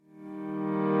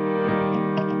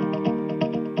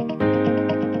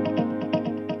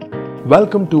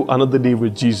Welcome to Another Day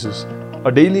with Jesus,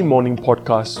 a daily morning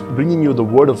podcast bringing you the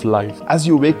word of life as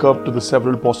you wake up to the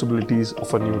several possibilities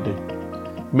of a new day.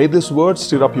 May this word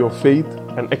stir up your faith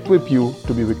and equip you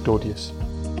to be victorious.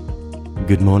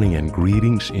 Good morning and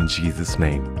greetings in Jesus'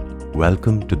 name.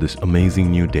 Welcome to this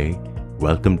amazing new day.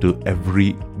 Welcome to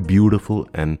every beautiful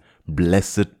and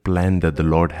blessed plan that the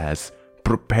Lord has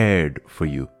prepared for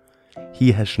you.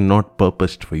 He has not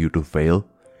purposed for you to fail.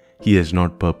 He has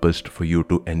not purposed for you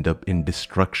to end up in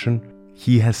destruction.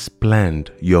 He has planned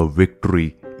your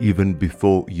victory even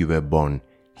before you were born.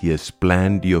 He has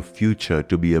planned your future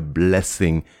to be a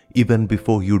blessing even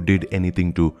before you did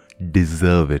anything to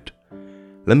deserve it.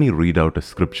 Let me read out a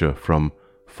scripture from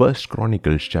 1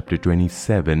 Chronicles chapter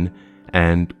 27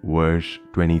 and verse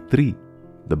 23.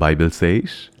 The Bible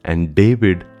says, "And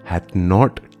David hath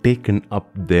not taken up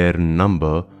their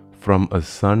number from a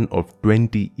son of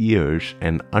 20 years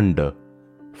and under.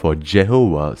 For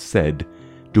Jehovah said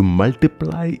to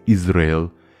multiply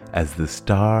Israel as the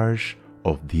stars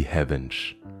of the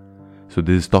heavens." So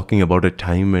this is talking about a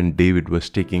time when David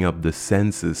was taking up the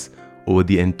census over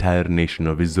the entire nation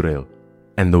of Israel.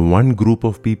 And the one group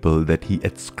of people that he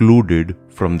excluded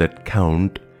from that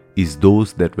count is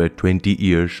those that were 20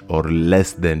 years or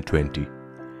less than 20.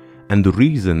 And the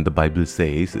reason the Bible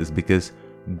says is because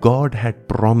God had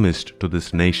promised to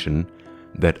this nation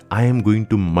that I am going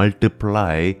to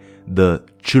multiply the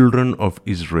children of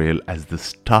Israel as the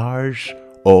stars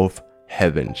of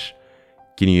heavens.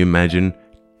 Can you imagine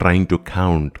trying to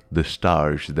count the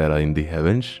stars that are in the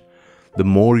heavens? The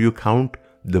more you count,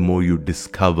 the more you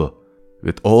discover.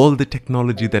 With all the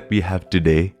technology that we have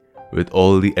today, with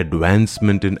all the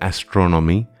advancement in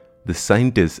astronomy, the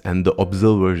scientists and the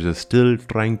observers are still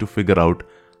trying to figure out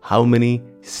how many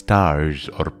stars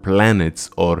or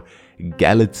planets or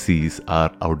galaxies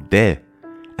are out there.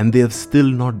 And they have still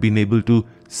not been able to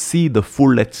see the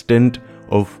full extent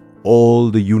of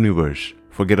all the universe.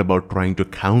 Forget about trying to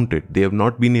count it. They have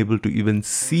not been able to even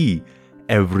see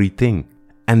everything.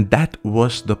 And that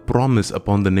was the promise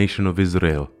upon the nation of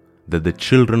Israel, that the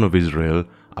children of Israel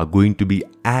are going to be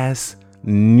as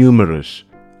numerous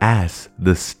as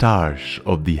the stars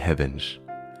of the heavens.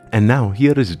 And now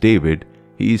here is David.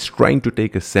 He is trying to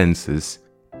take a census,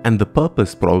 and the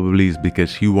purpose probably is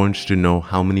because he wants to know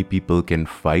how many people can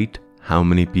fight, how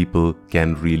many people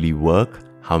can really work,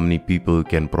 how many people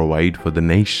can provide for the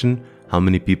nation, how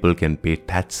many people can pay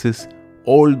taxes.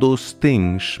 All those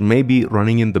things may be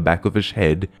running in the back of his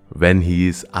head when he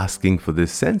is asking for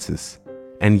this census.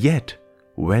 And yet,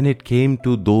 when it came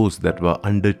to those that were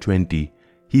under 20,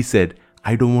 he said,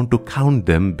 I don't want to count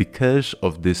them because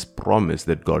of this promise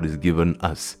that God has given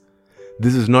us.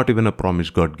 This is not even a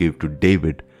promise God gave to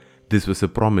David. This was a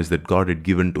promise that God had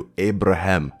given to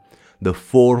Abraham, the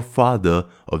forefather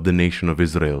of the nation of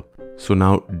Israel. So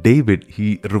now David,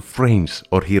 he refrains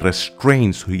or he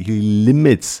restrains, he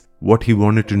limits what he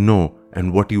wanted to know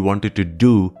and what he wanted to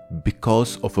do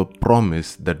because of a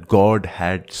promise that God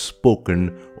had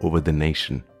spoken over the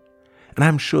nation. And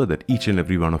I'm sure that each and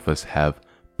every one of us have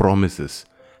promises,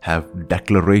 have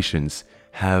declarations,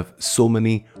 have so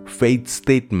many faith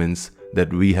statements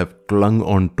that we have clung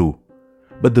on to.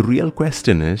 But the real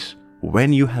question is,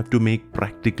 when you have to make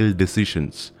practical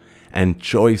decisions and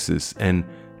choices and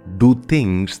do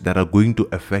things that are going to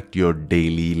affect your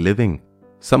daily living.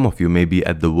 Some of you may be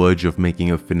at the verge of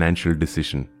making a financial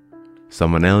decision.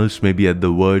 Someone else may be at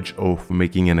the verge of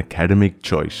making an academic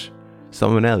choice.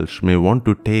 Someone else may want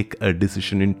to take a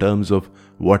decision in terms of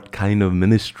what kind of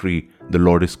ministry the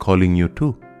Lord is calling you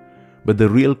to. But the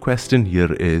real question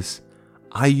here is,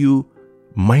 are you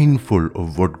mindful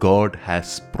of what God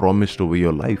has promised over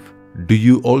your life? Do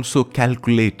you also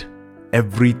calculate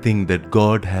everything that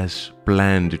God has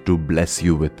planned to bless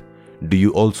you with? Do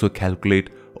you also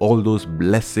calculate all those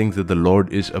blessings that the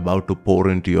Lord is about to pour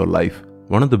into your life?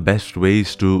 One of the best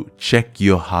ways to check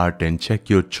your heart and check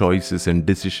your choices and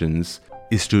decisions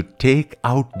is to take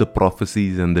out the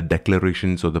prophecies and the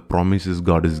declarations or the promises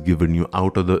God has given you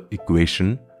out of the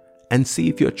equation and see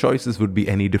if your choices would be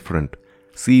any different.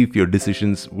 See if your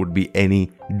decisions would be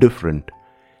any different.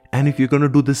 And if you're going to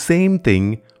do the same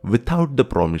thing without the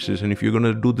promises, and if you're going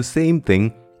to do the same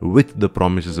thing with the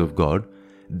promises of God,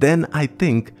 then I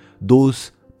think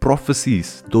those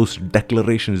prophecies, those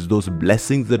declarations, those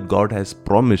blessings that God has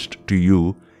promised to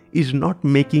you is not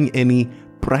making any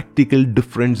practical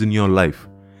difference in your life.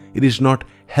 It is not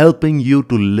helping you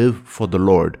to live for the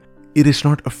Lord. It is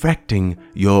not affecting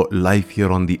your life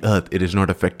here on the earth. It is not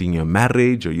affecting your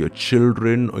marriage or your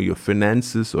children or your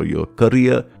finances or your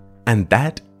career. And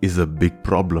that is a big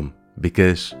problem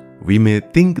because we may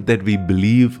think that we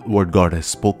believe what God has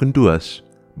spoken to us,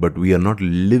 but we are not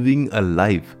living a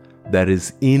life that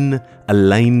is in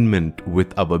alignment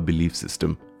with our belief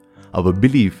system. Our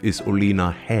belief is only in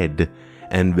our head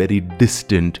and very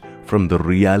distant from the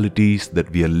realities that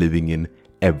we are living in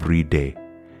every day.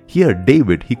 Here,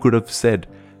 David, he could have said,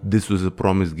 this was a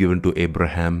promise given to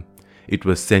Abraham. It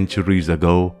was centuries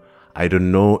ago. I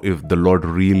don't know if the Lord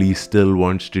really still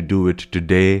wants to do it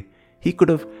today. He could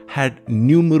have had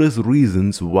numerous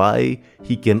reasons why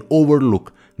he can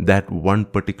overlook that one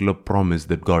particular promise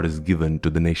that God has given to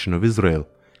the nation of Israel.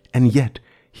 And yet,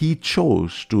 he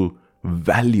chose to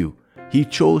value, he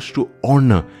chose to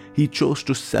honor, he chose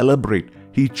to celebrate,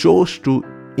 he chose to,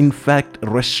 in fact,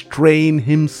 restrain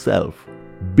himself,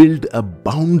 build a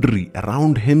boundary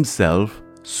around himself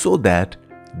so that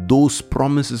those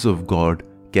promises of God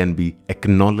can be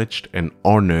acknowledged and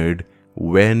honored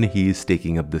when he is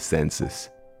taking up the census.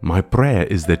 My prayer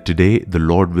is that today the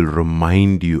Lord will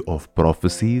remind you of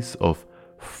prophecies, of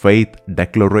faith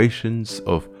declarations,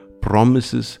 of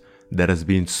promises that has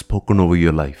been spoken over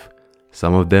your life.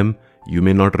 Some of them you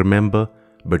may not remember,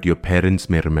 but your parents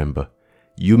may remember.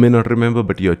 You may not remember,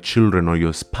 but your children or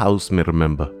your spouse may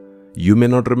remember. You may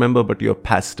not remember, but your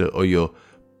pastor or your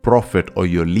prophet or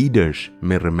your leaders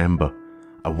may remember.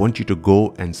 I want you to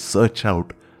go and search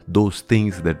out those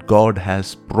things that God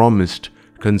has promised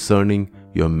concerning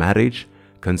your marriage,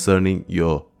 concerning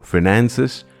your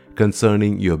finances,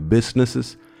 concerning your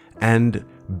businesses, and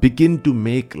begin to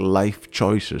make life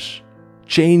choices.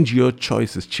 Change your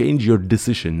choices, change your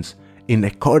decisions in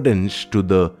accordance to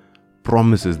the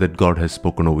promises that God has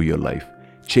spoken over your life.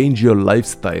 Change your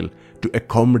lifestyle to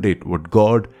accommodate what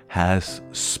God has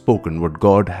spoken, what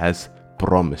God has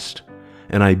promised.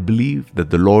 And I believe that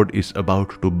the Lord is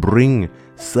about to bring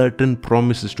certain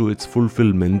promises to its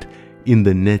fulfillment in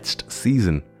the next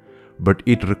season. But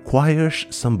it requires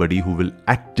somebody who will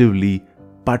actively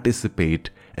participate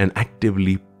and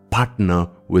actively partner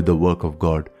with the work of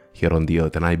God here on the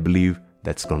earth. And I believe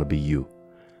that's going to be you.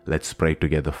 Let's pray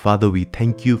together. Father, we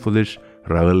thank you for this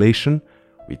revelation.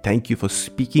 We thank you for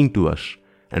speaking to us.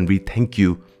 And we thank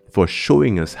you for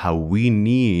showing us how we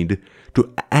need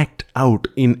to act out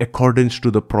in accordance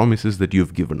to the promises that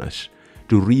you've given us,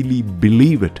 to really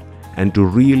believe it and to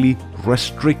really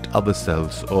restrict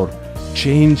ourselves or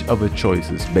change our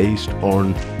choices based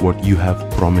on what you have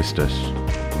promised us.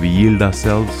 We yield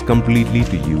ourselves completely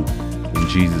to you. In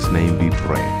Jesus' name we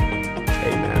pray.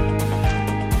 Amen.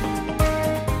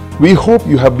 We hope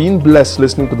you have been blessed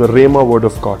listening to the Rhema Word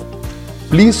of God.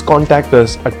 Please contact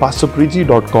us at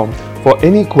pastorpreeti.com for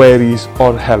any queries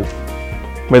or help.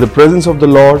 May the presence of the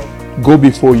Lord go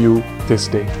before you this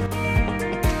day.